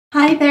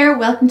Hi there,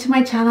 welcome to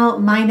my channel.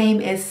 My name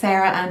is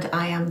Sarah and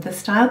I am the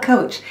style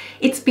coach.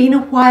 It's been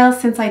a while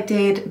since I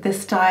did this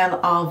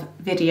style of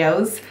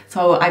videos.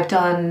 So I've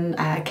done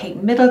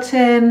Kate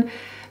Middleton,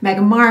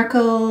 Meghan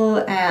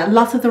Markle,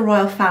 lots of the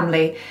royal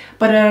family.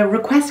 But a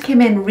request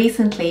came in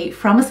recently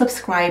from a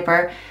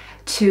subscriber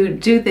to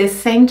do this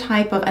same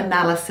type of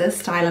analysis,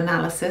 style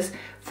analysis,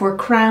 for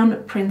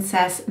Crown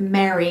Princess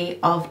Mary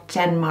of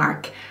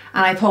Denmark.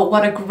 And I thought,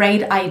 what a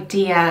great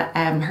idea.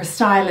 Her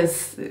style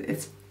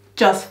is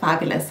just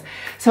fabulous.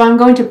 So I'm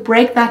going to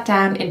break that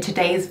down in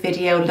today's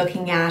video,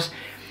 looking at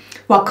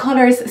what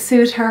colours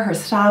suit her, her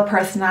style,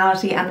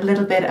 personality, and a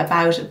little bit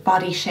about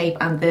body shape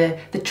and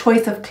the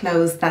choice of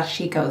clothes that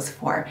she goes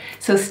for.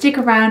 So stick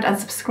around and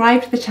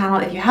subscribe to the channel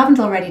if you haven't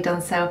already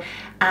done so,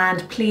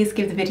 and please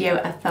give the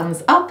video a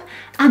thumbs up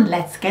and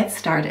let's get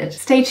started.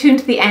 Stay tuned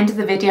to the end of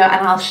the video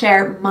and I'll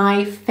share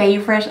my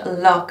favourite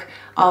look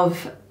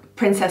of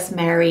Princess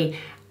Mary.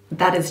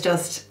 That is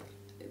just,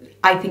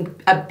 I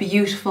think, a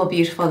beautiful,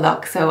 beautiful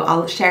look. So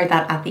I'll share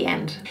that at the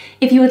end.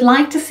 If you would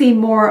like to see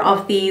more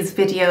of these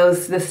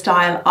videos, the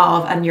style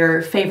of, and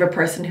your favorite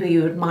person who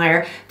you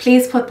admire,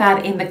 please put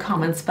that in the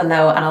comments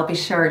below and I'll be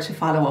sure to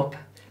follow up.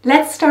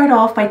 Let's start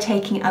off by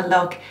taking a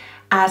look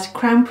at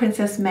Crown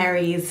Princess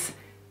Mary's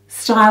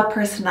style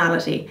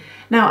personality.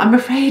 Now, I'm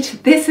afraid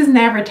this is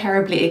never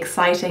terribly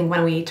exciting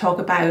when we talk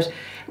about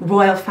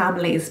royal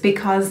families,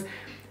 because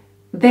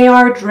they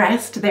are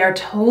dressed, they are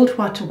told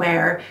what to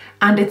wear,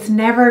 and it's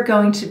never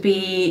going to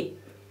be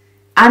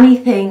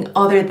anything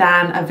other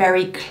than a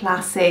very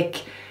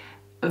classic,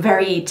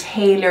 very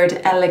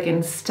tailored,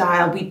 elegant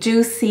style. We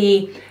do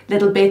see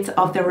little bits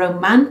of the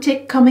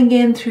romantic coming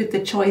in through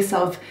the choice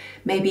of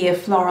maybe a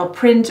floral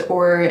print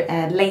or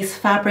a lace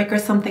fabric or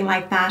something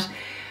like that.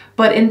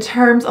 But in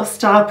terms of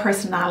style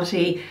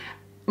personality,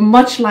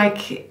 much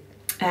like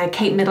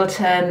Kate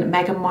Middleton,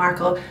 Meghan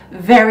Markle,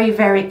 very,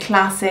 very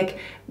classic.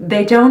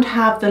 They don't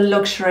have the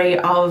luxury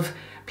of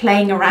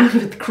playing around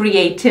with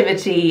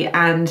creativity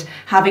and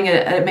having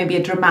maybe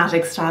a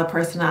dramatic style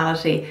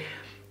personality.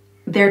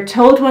 They're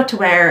told what to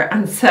wear,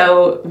 and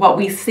so what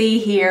we see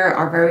here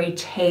are very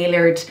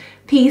tailored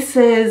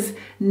pieces,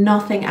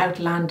 nothing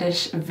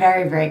outlandish,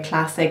 very, very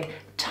classic,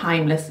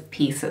 timeless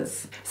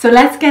pieces. So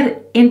let's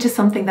get into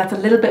something that's a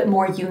little bit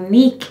more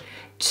unique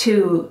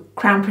to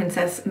Crown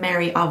Princess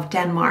Mary of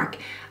Denmark,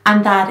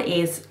 and that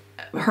is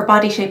her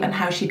body shape and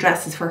how she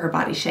dresses for her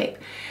body shape.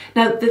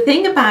 Now, the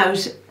thing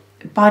about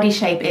body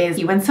shape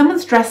is when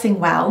someone's dressing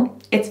well,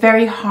 it's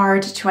very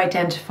hard to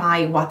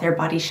identify what their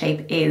body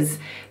shape is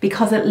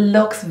because it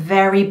looks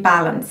very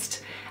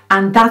balanced.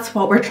 And that's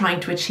what we're trying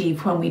to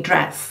achieve when we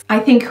dress. I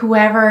think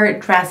whoever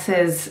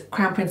dresses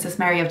Crown Princess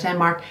Mary of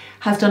Denmark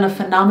has done a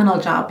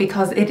phenomenal job,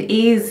 because it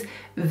is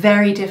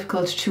very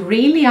difficult to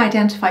really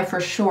identify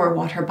for sure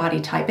what her body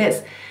type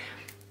is.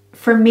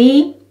 For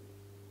me,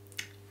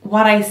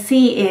 what I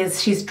see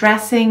is she's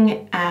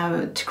dressing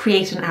to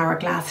create an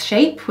hourglass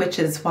shape, which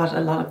is what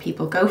a lot of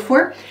people go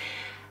for.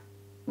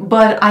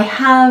 But I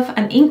have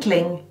an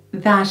inkling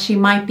that she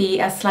might be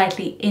a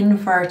slightly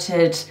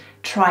inverted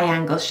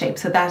triangle shape.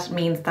 So that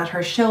means that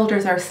her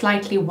shoulders are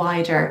slightly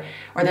wider,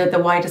 or they're the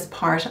widest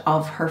part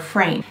of her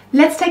frame.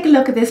 Let's take a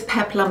look at this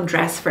peplum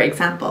dress, for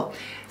example.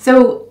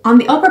 So on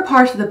the upper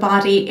part of the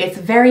body, it's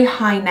very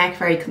high neck,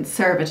 very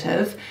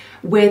conservative,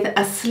 with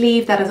a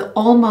sleeve that is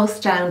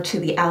almost down to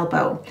the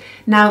elbow.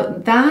 Now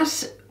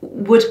that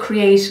would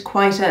create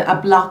quite a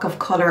block of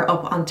colour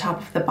up on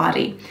top of the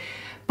body.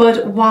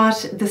 But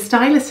what the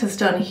stylist has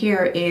done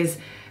here is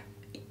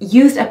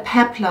used a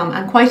peplum,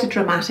 and quite a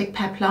dramatic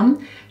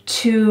peplum,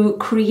 to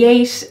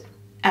create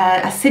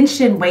a cinched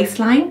in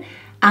waistline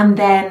and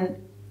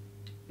then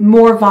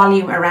more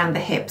volume around the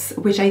hips,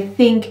 which I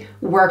think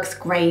works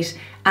great.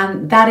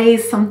 And that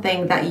is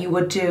something that you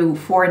would do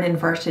for an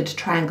inverted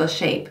triangle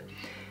shape.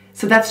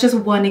 So that's just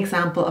one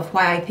example of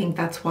why I think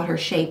that's what her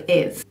shape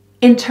is.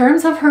 In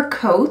terms of her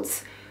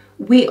coats,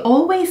 we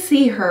always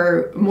see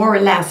her, more or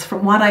less,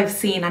 from what I've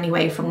seen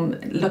anyway, from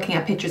looking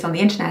at pictures on the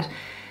internet,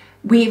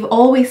 we've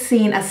always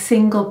seen a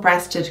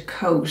single-breasted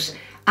coat.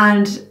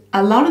 And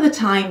a lot of the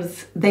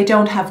times they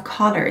don't have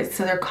collars,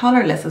 so they're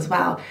collarless as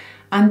well.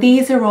 And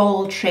these are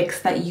all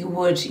tricks that you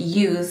would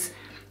use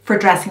for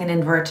dressing an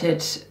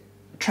inverted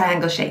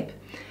triangle shape.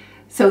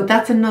 So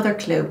that's another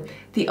clue.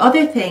 The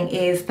other thing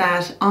is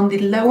that on the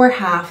lower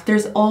half,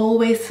 there's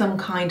always some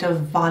kind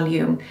of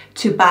volume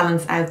to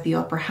balance out the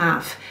upper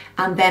half.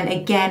 And then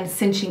again,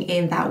 cinching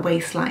in that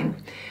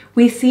waistline.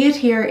 We see it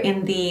here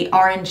in the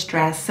orange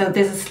dress. So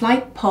there's a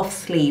slight puff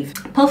sleeve.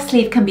 Puff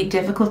sleeve can be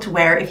difficult to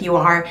wear if you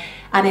are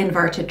an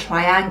inverted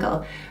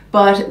triangle,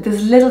 but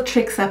there's little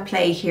tricks at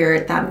play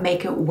here that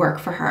make it work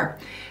for her.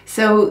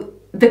 So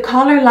the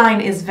collar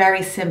line is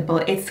very simple.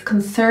 It's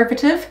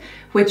conservative,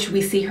 which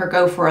we see her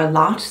go for a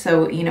lot.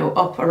 So, you know,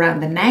 up around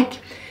the neck.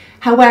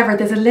 However,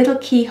 there's a little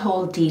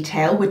keyhole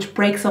detail which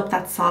breaks up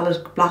that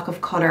solid block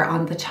of colour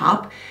on the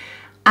top.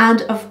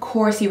 And of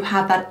course you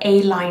have that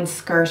A-line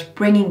skirt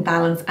bringing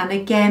balance, and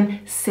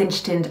again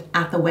cinched in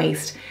at the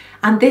waist.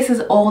 And this is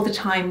all the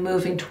time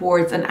moving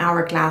towards an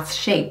hourglass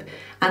shape.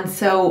 And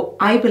so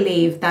I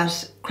believe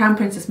that Crown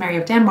Princess Mary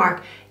of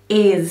Denmark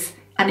is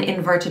an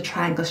inverted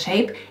triangle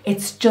shape.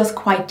 It's just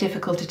quite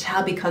difficult to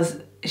tell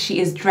because she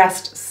is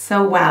dressed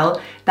so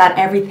well that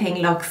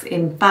everything looks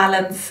in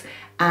balance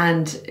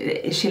and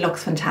she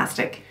looks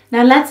fantastic.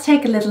 Now let's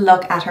take a little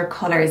look at her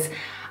colours.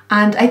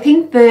 And I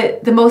think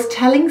the most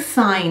telling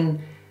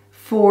sign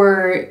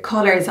for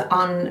colours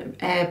on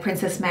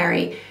Princess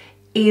Mary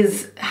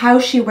is how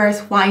she wears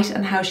white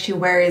and how she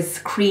wears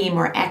cream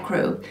or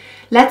ecru.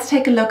 Let's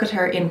take a look at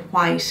her in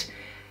white.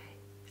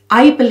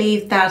 I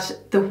believe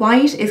that the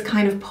white is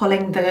kind of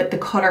pulling the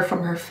colour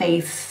from her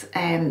face.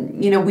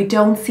 You know, we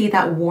don't see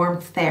that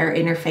warmth there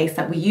in her face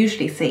that we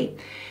usually see.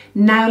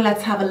 Now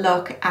let's have a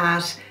look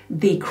at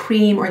the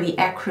cream or the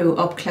ecru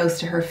up close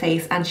to her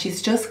face, and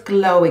she's just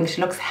glowing.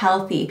 She looks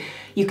healthy.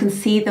 You can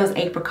see those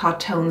apricot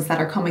tones that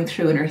are coming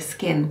through in her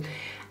skin.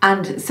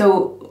 And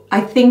so I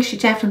think she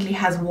definitely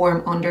has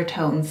warm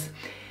undertones.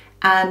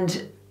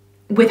 And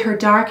with her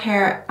dark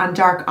hair and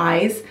dark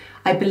eyes,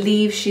 I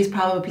believe she's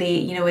probably,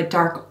 you know, a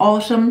dark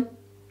autumn.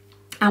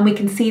 And we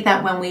can see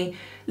that when we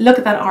look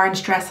at that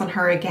orange dress on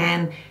her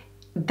again,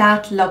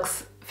 that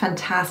looks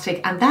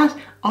fantastic. And that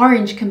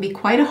orange can be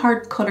quite a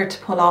hard colour to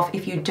pull off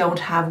if you don't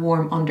have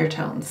warm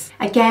undertones.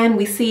 Again,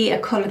 we see a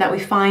colour that we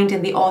find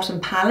in the autumn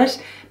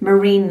palette,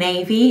 marine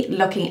navy,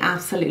 looking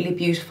absolutely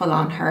beautiful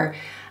on her.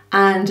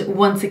 And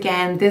once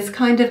again, this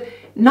kind of,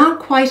 not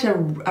quite a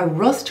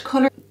rust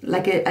colour,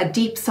 like a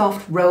deep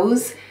soft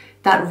rose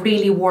that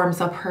really warms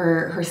up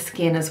her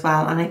skin as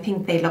well. And I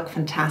think they look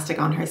fantastic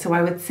on her. So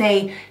I would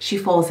say she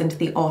falls into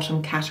the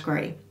autumn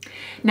category.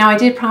 Now I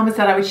did promise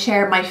that I would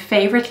share my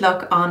favourite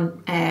look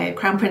on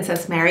Crown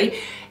Princess Mary.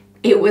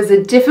 It was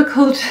a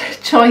difficult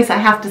choice, I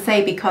have to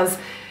say, because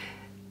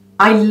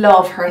I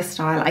love her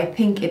style. I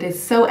think it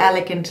is so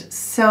elegant,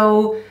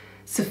 so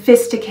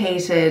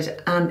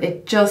sophisticated, and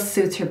it just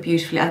suits her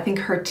beautifully. I think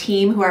her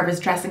team, whoever's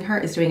dressing her,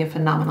 is doing a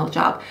phenomenal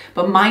job.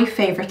 But my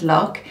favourite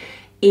look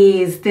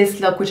is this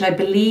look, which I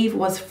believe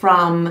was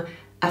from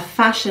a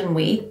fashion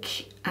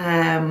week,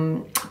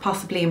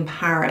 possibly in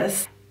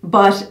Paris.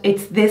 But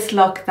it's this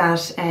look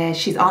that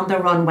she's on the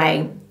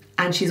runway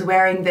and she's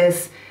wearing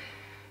this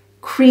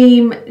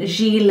cream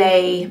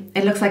gilet.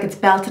 It looks like it's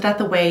belted at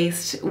the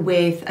waist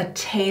with a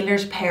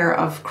tailored pair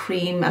of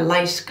cream, a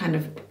light kind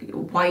of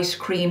white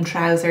cream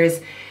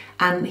trousers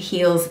and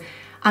heels.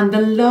 And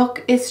the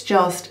look is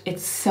just,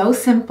 it's so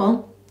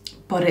simple,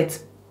 but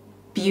it's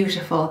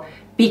beautiful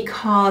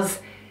because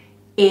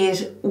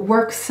it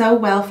works so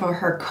well for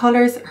her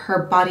colours,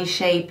 her body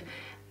shape,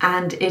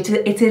 and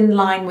it's in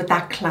line with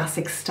that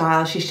classic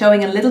style. She's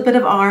showing a little bit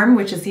of arm,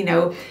 which is, you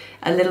know,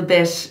 a little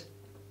bit,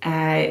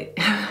 I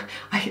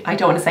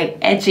don't want to say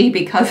edgy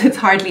because it's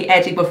hardly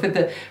edgy,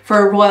 but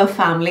for a royal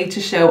family to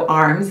show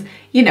arms,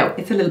 you know,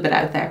 it's a little bit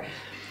out there.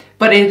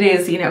 But it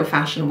is, you know,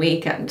 fashion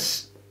week and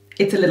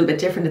it's a little bit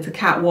different. It's a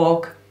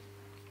catwalk.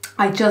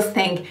 I just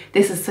think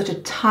this is such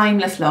a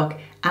timeless look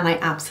and I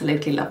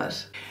absolutely love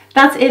it.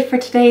 That's it for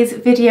today's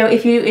video.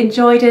 If you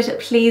enjoyed it,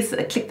 please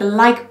click the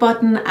like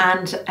button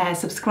and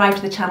subscribe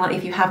to the channel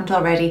if you haven't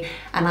already,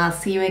 and I'll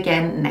see you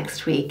again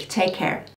next week. Take care.